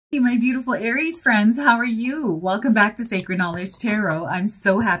Hey, my beautiful Aries friends, how are you? Welcome back to Sacred Knowledge Tarot. I'm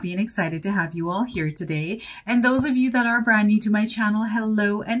so happy and excited to have you all here today. And those of you that are brand new to my channel,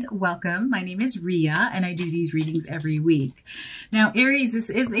 hello and welcome. My name is Ria and I do these readings every week. Now, Aries, this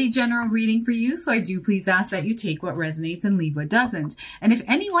is a general reading for you, so I do please ask that you take what resonates and leave what doesn't. And if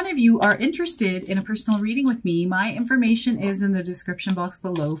any one of you are interested in a personal reading with me, my information is in the description box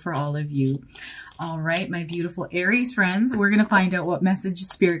below for all of you. All right, my beautiful Aries friends, we're going to find out what message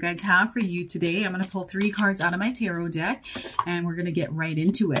Spirit Guides have for you today. I'm going to pull 3 cards out of my tarot deck and we're going to get right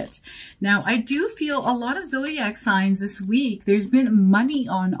into it. Now, I do feel a lot of zodiac signs this week. There's been money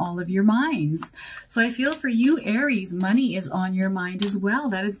on all of your minds. So I feel for you, Aries, money is on your mind as well.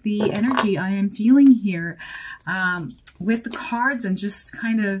 That is the energy I am feeling here with the cards, and just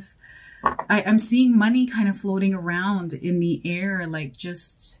kind of, I'm seeing money kind of floating around in the air, like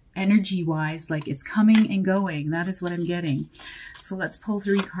just energy wise, like it's coming and going. That is what I'm getting. So let's pull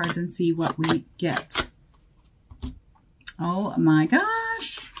 3 cards and see what we get. Oh my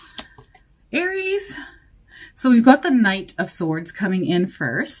gosh, Aries. So we've got the Knight of Swords coming in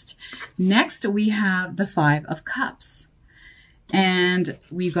first. Next we have the 5 of Cups. And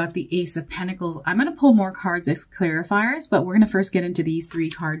we've got the Ace of Pentacles. I'm going to pull more cards as clarifiers, but we're going to first get into these 3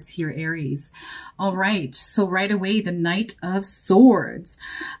 cards here, Aries. All right. So right away, the Knight of Swords.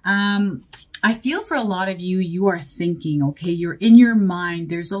 I feel for a lot of you, you are thinking, okay, you're in your mind.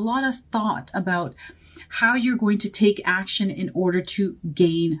 There's a lot of thought about how you're going to take action in order to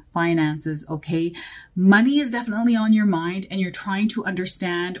gain finances, okay? Money is definitely on your mind, and you're trying to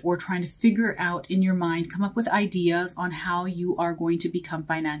understand or trying to figure out in your mind, come up with ideas on how you are going to become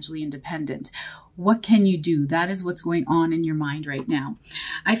financially independent. What can you do? That is what's going on in your mind right now.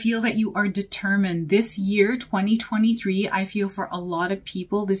 I feel that you are determined. This year, 2023, I feel for a lot of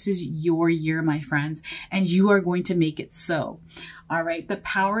people, this is your year, my friends, and you are going to make it so. All right. The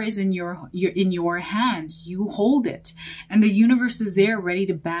power is in your hands. You hold it, and the universe is there ready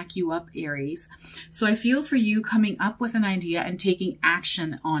to back you up, Aries. So I feel for you, coming up with an idea and taking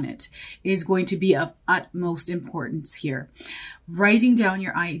action on it is going to be of utmost importance here. Writing down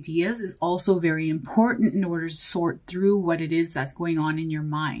your ideas is also very important in order to sort through what it is that's going on in your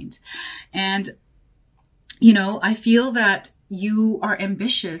mind. And, you know, I feel that you are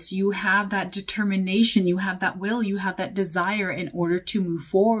ambitious, you have that determination, you have that will, you have that desire in order to move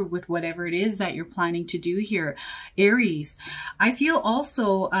forward with whatever it is that you're planning to do here, Aries. I feel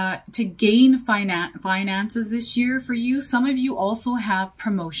also to gain finances this year for you. Some of you also have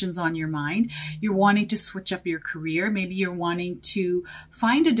promotions on your mind. You're wanting to switch up your career. Maybe you're wanting to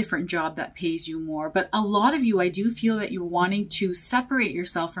find a different job that pays you more. But a lot of you, I do feel that you're wanting to separate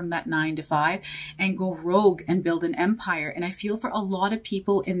yourself from that 9 to 5 and go rogue and build an empire. And I feel for a lot of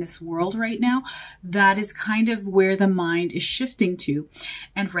people in this world right now, that is kind of where the mind is shifting to,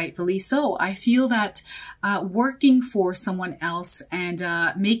 and rightfully so. I feel that working for someone else and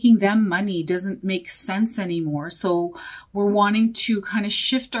making them money doesn't make sense anymore. So we're wanting to kind of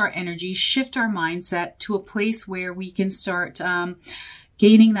shift our energy, shift our mindset to a place where we can start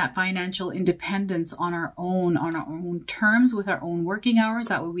gaining that financial independence on our own terms, with our own working hours.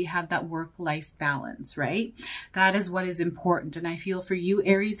 That way we have that work-life balance, right? That is what is important. And I feel for you,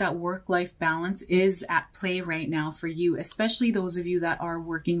 Aries, that work-life balance is at play right now for you, especially those of you that are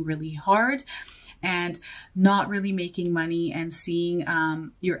working really hard and not really making money and seeing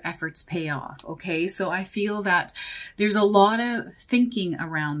your efforts pay off, okay? So I feel that there's a lot of thinking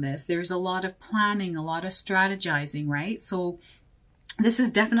around this. There's a lot of planning, a lot of strategizing, right? So this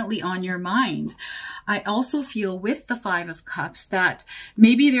is definitely on your mind. I also feel with the 5 of Cups that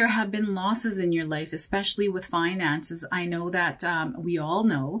maybe there have been losses in your life, especially with finances. I know that we all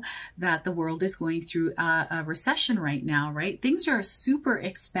know that the world is going through a recession right now, right? Things are super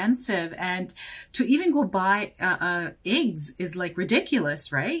expensive, and to even go buy eggs is like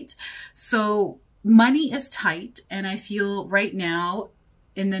ridiculous, right? So money is tight, and I feel right now,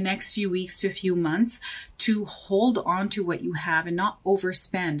 in the next few weeks to a few months, to hold on to what you have and not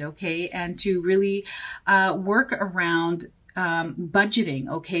overspend, okay? And to really work around budgeting,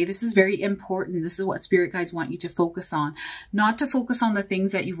 okay? This is very important. This is what Spirit Guides want you to focus on. Not to focus on the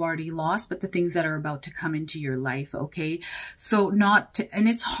things that you've already lost, but the things that are about to come into your life, okay? So and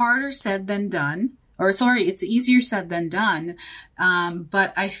it's harder said than done. Or sorry, it's easier said than done.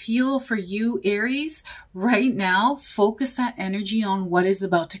 But I feel for you, Aries, right now, focus that energy on what is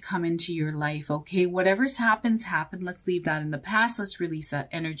about to come into your life, okay? Whatever's happened. Let's leave that in the past. Let's release that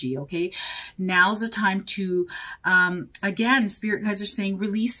energy, okay? Now's the time to, again, spirit guides are saying,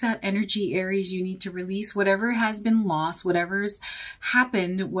 release that energy, Aries. You need to release whatever has been lost, whatever's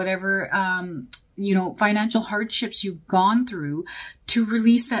happened, whatever, you know, financial hardships you've gone through, to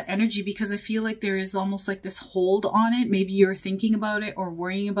release that energy, because I feel like there is almost like this hold on it. Maybe you're thinking about it or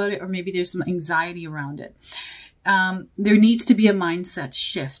worrying about it, or maybe there's some anxiety around it. There needs to be a mindset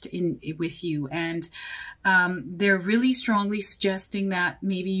shift with you. And they're really strongly suggesting that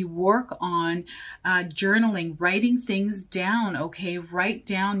maybe you work on journaling, writing things down, okay? Write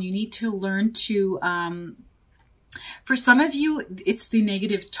down. You need to learn to... for some of you, it's the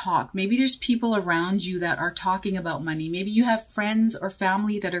negative talk. Maybe there's people around you that are talking about money. Maybe you have friends or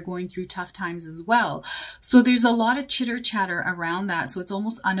family that are going through tough times as well. So there's a lot of chitter chatter around that. So it's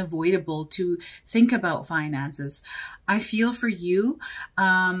almost unavoidable to think about finances. I feel for you,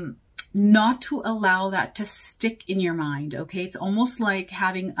 not to allow that to stick in your mind, okay? It's almost like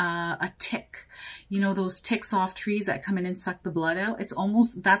having a tick. You know, those ticks off trees that come in and suck the blood out? It's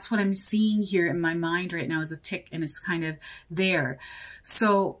almost, that's what I'm seeing here in my mind right now, is a tick, and it's kind of there.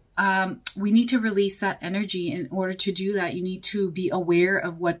 So we need to release that energy. In order to do that, you need to be aware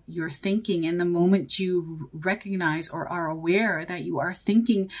of what you're thinking. And the moment you recognize or are aware that you are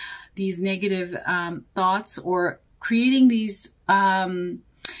thinking these negative thoughts or creating these...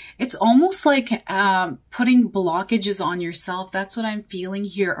 it's almost like putting blockages on yourself. That's what I'm feeling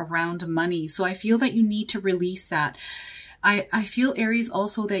here around money. So I feel that you need to release that. I feel, Aries,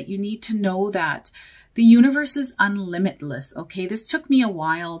 also that you need to know that the universe is unlimitless, okay? This took me a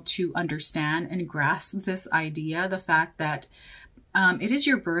while to understand and grasp this idea, the fact that it is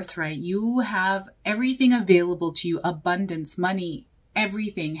your birthright. You have everything available to you, abundance, money,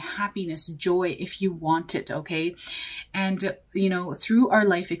 everything, happiness, joy, if you want it, okay? And, you know, through our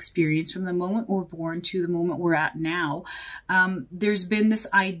life experience, from the moment we're born to the moment we're at now, there's been this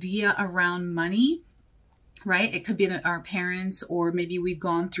idea around money, right? It could be our parents, or maybe we've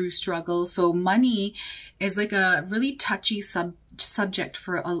gone through struggles. So money is like a really touchy subject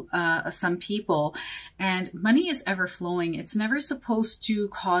for some people, and money is ever flowing. It's never supposed to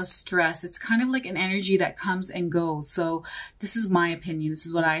cause stress. It's kind of like an energy that comes and goes. So this is my opinion. This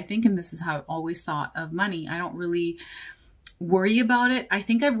is what I think, and this is how I've always thought of money. I don't really worry about it. I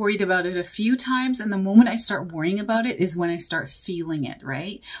think I've worried about it a few times, and the moment I start worrying about it is when I start feeling it,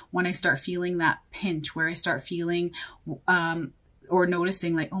 right? When I start feeling that pinch, where I start feeling or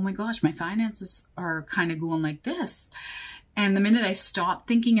noticing like, oh my gosh, my finances are kind of going like this. And the minute I stop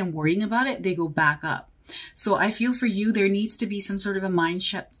thinking and worrying about it, they go back up. So I feel for you, there needs to be some sort of a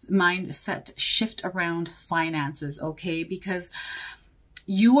mindset shift around finances, okay? Because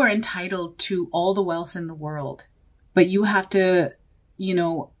you are entitled to all the wealth in the world, but you have to, you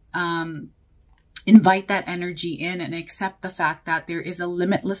know, invite that energy in and accept the fact that there is a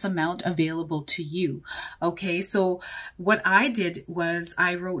limitless amount available to you, okay? So what I did was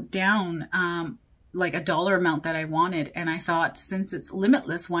I wrote down like a dollar amount that I wanted. And I thought, since it's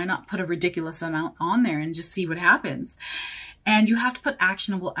limitless, why not put a ridiculous amount on there and just see what happens? And you have to put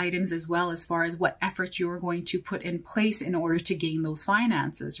actionable items as well, as far as what efforts you're going to put in place in order to gain those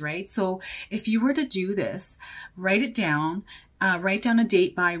finances, right? So if you were to do this, write it down, write down a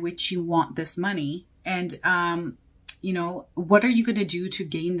date by which you want this money, and you know, what are you going to do to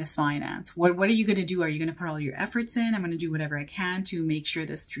gain this finance? What are you going to do? Are you going to put all your efforts in? I'm going to do whatever I can to make sure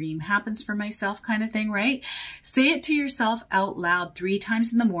this dream happens for myself, kind of thing, right? Say it to yourself out loud 3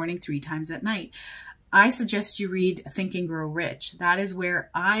 times in the morning, 3 times at night. I suggest you read Think and Grow Rich. That is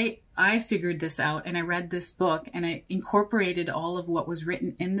where I figured this out, and I read this book and I incorporated all of what was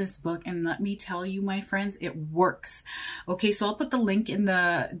written in this book. And let me tell you, my friends, it works. Okay, so I'll put the link in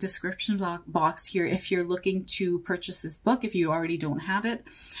the description box here if you're looking to purchase this book, if you already don't have it.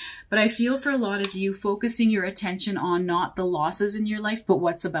 But I feel for a lot of you, focusing your attention on not the losses in your life, but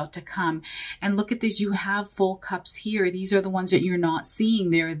what's about to come. And look at this, you have full cups here. These are the ones that you're not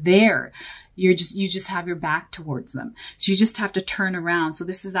seeing. They're there. You just have your back towards them. So you just have to turn around. So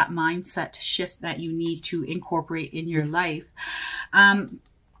this is that mindset shift that you need to incorporate in your life.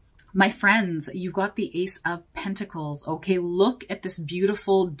 My friends, you've got the Ace of Pentacles. Okay, look at this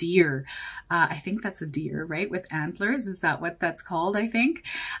beautiful deer. I think that's a deer, right? With antlers. Is that what that's called? I think.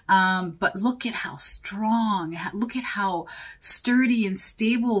 But look at how strong, look at how sturdy and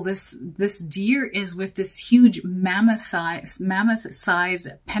stable this deer is, with this huge mammoth-sized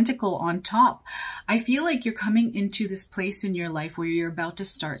pentacle on top. I feel like you're coming into this place in your life where you're about to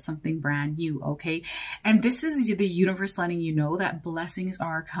start something brand new, okay? And this is the universe letting you know that blessings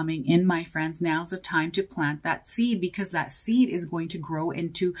are coming coming in, my friends, now's the time to plant that seed, because that seed is going to grow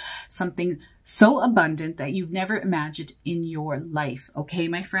into something so abundant that you've never imagined in your life. Okay,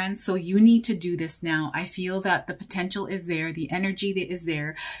 my friends? So you need to do this now. I feel that the potential is there. The energy that is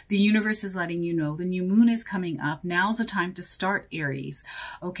there. The universe is letting you know. The new moon is coming up. Now's the time to start, Aries.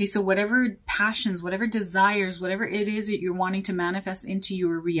 Okay, so whatever passions, whatever desires, whatever it is that you're wanting to manifest into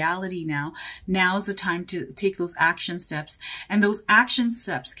your reality now, now's the time to take those action steps. And those action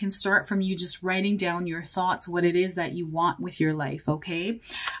steps can start from you just writing down your thoughts, what it is that you want with your life. Okay,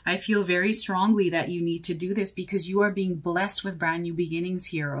 I feel very strongly that you need to do this because you are being blessed with brand new beginnings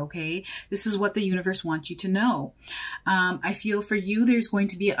here. Okay, this is what the universe wants you to know. I feel for you, there's going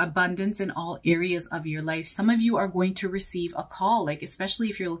to be abundance in all areas of your life. Some of you are going to receive a call, like especially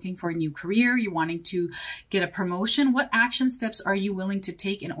if you're looking for a new career, you're wanting to get a promotion. What action steps are you willing to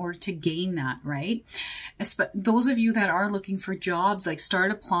take in order to gain that, right? Those of you that are looking for jobs, like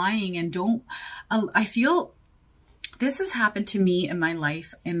start applying and don't, I feel this has happened to me in my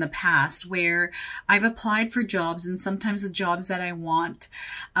life in the past where I've applied for jobs, and sometimes the jobs that I want,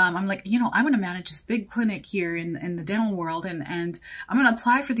 I'm like, you know, I want to manage this big clinic here in the dental world, and I'm going to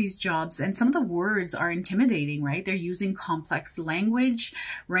apply for these jobs. And some of the words are intimidating, right? They're using complex language,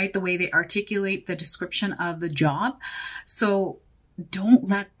 right? The way they articulate the description of the job. So don't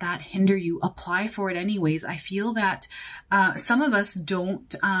let that hinder you. Apply for it anyways. I feel that some of us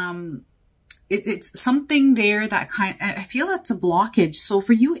don't, it's something there that I feel that's a blockage. So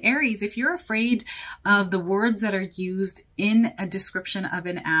for you, Aries, if you're afraid of the words that are used in a description of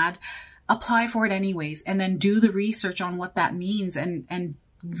an ad, apply for it anyways, and then do the research on what that means and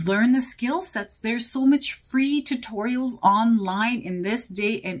learn the skill sets. There's so much free tutorials online in this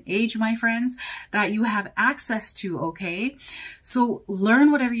day and age, my friends, that you have access to, okay? So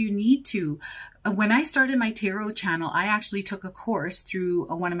learn whatever you need to. When I started my tarot channel, I actually took a course through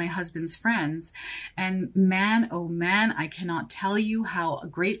one of my husband's friends. And man, oh man, I cannot tell you how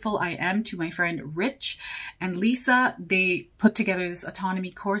grateful I am to my friend Rich and Lisa. They put together this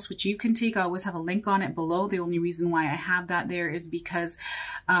autonomy course, which you can take. I always have a link on it below. The only reason why I have that there is because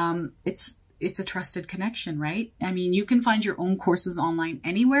it's a trusted connection, right? I mean, you can find your own courses online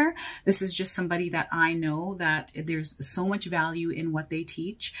anywhere. This is just somebody that I know that there's so much value in what they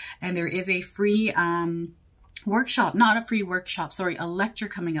teach. And there is a free workshop, not a free workshop, sorry, a lecture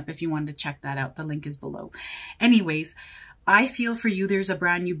coming up if you wanted to check that out. The link is below. Anyways, I feel for you, there's a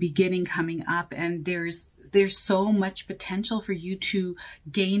brand new beginning coming up, and there's so much potential for you to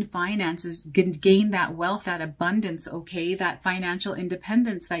gain finances, gain that wealth, that abundance, okay? That financial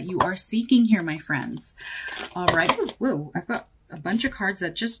independence that you are seeking here, my friends. All right. Whoa, I've got a bunch of cards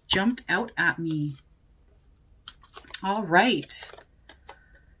that just jumped out at me. All right.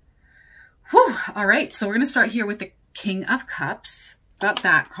 Whew. All right. So we're going to start here with the King of Cups. Got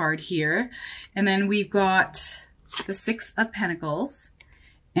that card here. And then we've got the Six of Pentacles,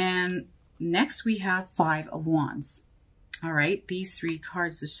 and next we have Five of Wands. All right, these three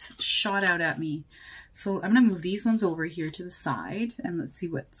cards just shot out at me. So I'm going to move these ones over here to the side, and let's see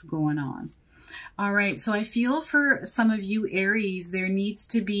what's going on. All right, so I feel for some of you, Aries, there needs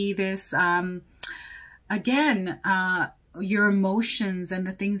to be this, again, your emotions and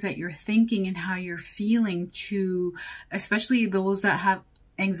the things that you're thinking and how you're feeling to, especially those that have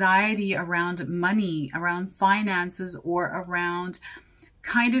anxiety around money, around finances, or around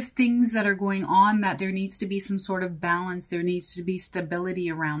kind of things that are going on, that there needs to be some sort of balance. There needs to be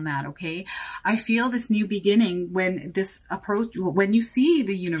stability around that, okay? I feel this new beginning, when this approach, when you see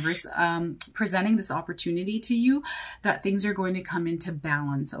the universe presenting this opportunity to you, that things are going to come into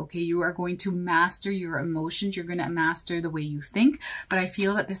balance, okay? You are going to master your emotions. You're going to master the way you think, but I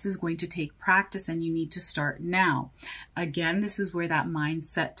feel that this is going to take practice, and you need to start now. Again, this is where that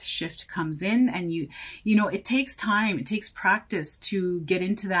mindset shift comes in, and you know, it takes time, it takes practice to get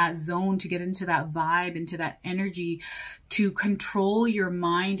into that zone, to get into that vibe, into that energy, to control your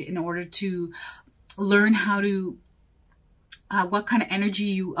mind in order to learn how to, what kind of energy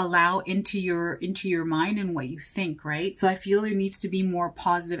you allow into your mind and what you think, right? So I feel there needs to be more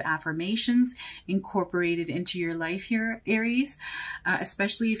positive affirmations incorporated into your life here, Aries,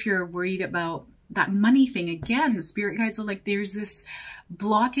 especially if you're worried about that money thing. Again, the spirit guides are like, there's this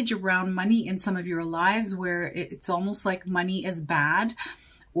blockage around money in some of your lives where it's almost like money is bad,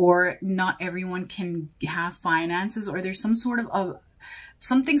 or not everyone can have finances, or there's some sort of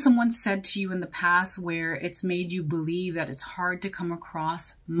something someone said to you in the past where it's made you believe that it's hard to come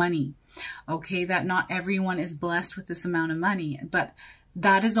across money, okay? That not everyone is blessed with this amount of money, but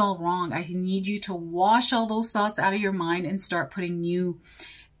that is all wrong. I need you to wash all those thoughts out of your mind and start putting new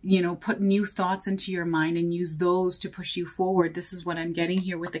you know, put new thoughts into your mind and use those to push you forward. This is what I'm getting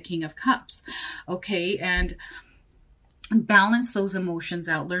here with the King of Cups. Okay. And balance those emotions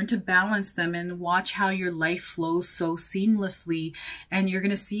out, learn to balance them, and watch how your life flows so seamlessly. And you're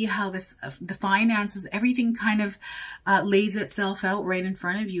going to see how this, the finances, everything kind of lays itself out right in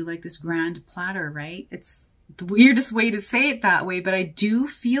front of you like this grand platter, right? It's the weirdest way to say it that way, but I do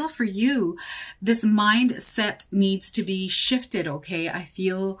feel for you, this mindset needs to be shifted. Okay. I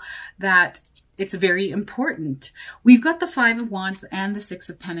feel that it's very important. We've got the Five of Wands and the Six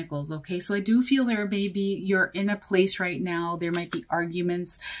of Pentacles. Okay. So I do feel there may be, you're in a place right now. There might be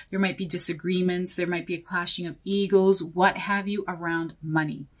arguments. There might be disagreements. There might be a clashing of egos, what have you, around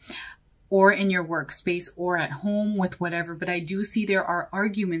money, or in your workspace, or at home with whatever. But I do see there are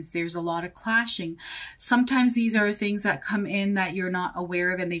arguments. There's a lot of clashing. Sometimes these are things that come in that you're not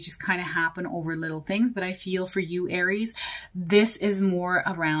aware of, and they just kind of happen over little things. But I feel for you, Aries, this is more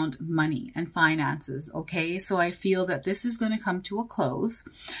around money and finances. Okay. So I feel that this is going to come to a close.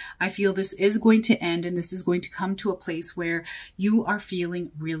 I feel this is going to end, and this is going to come to a place where you are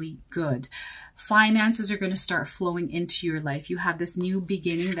feeling really good. Finances are going to start flowing into your life. You have this new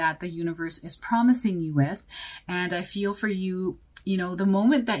beginning that the universe is promising you with. And I feel for you, you know, the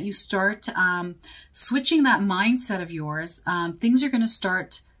moment that you start switching that mindset of yours, things are going to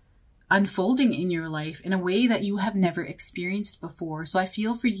start unfolding in your life in a way that you have never experienced before. So I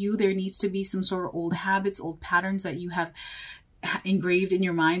feel for you, there needs to be some sort of old habits, old patterns that you have engraved in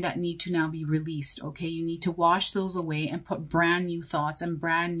your mind that need to now be released. Okay. You need to wash those away and put brand new thoughts and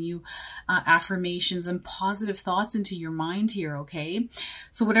brand new affirmations and positive thoughts into your mind here. Okay.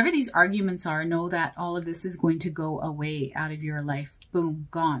 So whatever these arguments are, know that all of this is going to go away out of your life. Boom,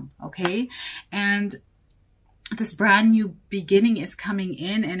 gone. Okay. And this brand new beginning is coming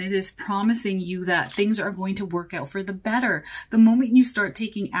in, and it is promising you that things are going to work out for the better. The moment you start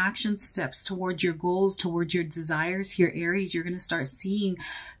taking action steps towards your goals, towards your desires here, Aries, you're going to start seeing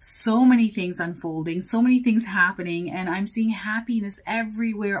so many things unfolding, so many things happening. And I'm seeing happiness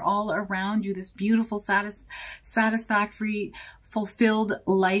everywhere, all around you, this beautiful, satisfactory, fulfilled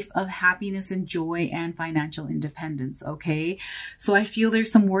life of happiness and joy and financial independence. Okay. So I feel there's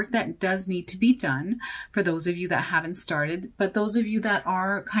some work that does need to be done for those of you that haven't started, but those of you that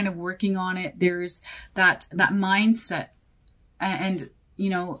are kind of working on it, there's that mindset. And, you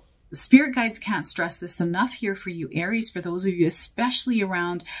know, spirit guides can't stress this enough here for you, Aries, for those of you, especially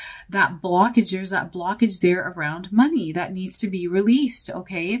around that blockage. There's that blockage there around money that needs to be released.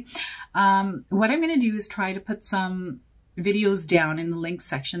 Okay. What I'm going to do is try to put some videos down in the link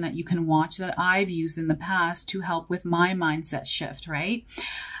section that you can watch that I've used in the past to help with my mindset shift, right?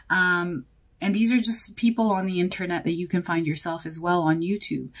 And these are just people on the internet that you can find yourself as well on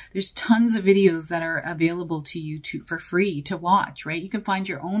YouTube. There's tons of videos that are available to you for free to watch, right? You can find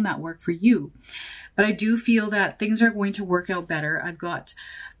your own that work for you. But I do feel that things are going to work out better. I've got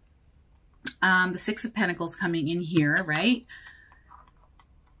the Six of Pentacles coming in here, right?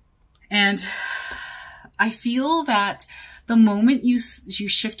 And I feel that the moment you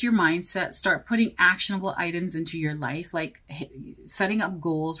shift your mindset, start putting actionable items into your life, like setting up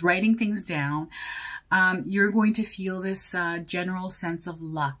goals, writing things down, you're going to feel this general sense of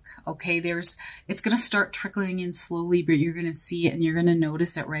luck. Okay, it's going to start trickling in slowly, but you're going to see it and you're going to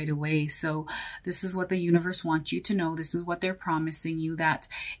notice it right away. So this is what the universe wants you to know. This is what they're promising you, that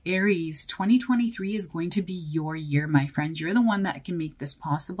Aries, 2023 is going to be your year, my friend. You're the one that can make this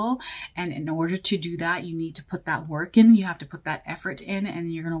possible. And in order to do that, you need to put that work in. You have to put that effort in,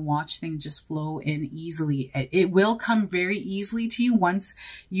 and you're going to watch things just flow in easily. It will come very easily to you once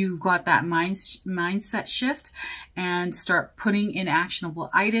you've got that mindset shift and start putting in actionable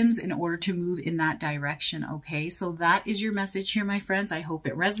items in order to move in that direction. Okay, so that is your message here, my friends. I hope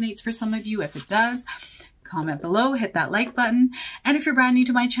it resonates for some of you. If it does, comment below, hit that like button. And if you're brand new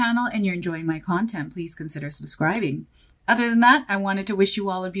to my channel and you're enjoying my content, please consider subscribing. Other than that, I wanted to wish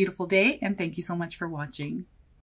you all a beautiful day, and thank you so much for watching.